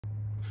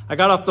I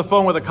got off the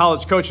phone with a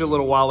college coach a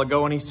little while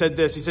ago, and he said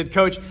this. He said,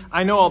 "Coach,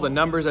 I know all the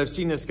numbers. I've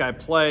seen this guy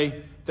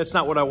play. That's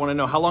not what I want to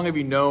know. How long have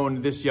you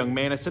known this young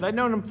man?" I said, "I've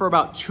known him for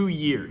about 2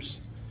 years.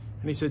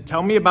 And he said,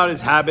 "Tell me about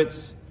his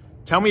habits.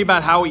 Tell me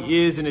about how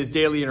he is in his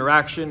daily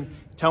interaction.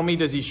 Tell me,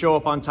 does he show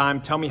up on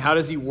time? Tell me, how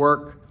does he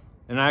work?"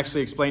 And I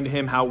actually explained to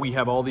him how we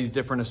have all these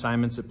different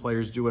assignments that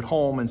players do at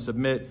home and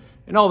submit,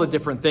 and all the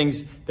different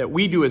things that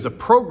we do as a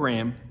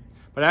program.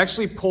 But I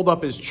actually pulled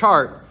up his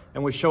chart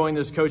and was showing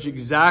this coach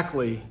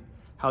exactly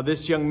how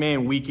this young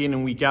man week in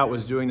and week out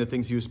was doing the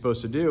things he was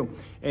supposed to do.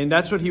 And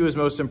that's what he was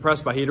most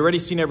impressed by. He had already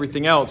seen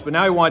everything else, but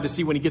now he wanted to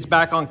see when he gets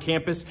back on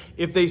campus,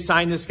 if they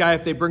sign this guy,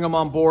 if they bring him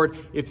on board,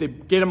 if they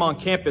get him on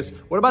campus,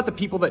 what about the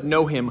people that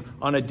know him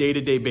on a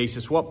day-to-day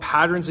basis? What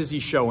patterns is he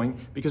showing?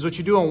 Because what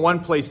you do in one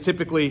place,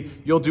 typically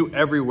you'll do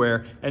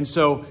everywhere. And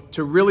so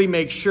to really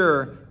make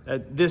sure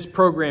that this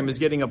program is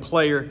getting a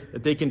player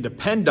that they can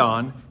depend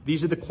on,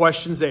 these are the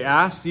questions they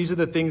ask, these are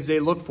the things they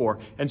look for.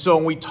 And so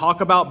when we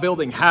talk about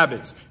building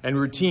habits and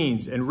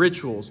routines and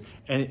rituals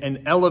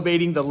and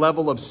elevating the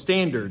level of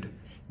standard,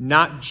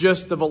 not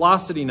just the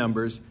velocity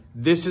numbers,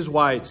 this is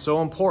why it's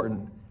so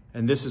important,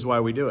 and this is why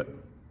we do it.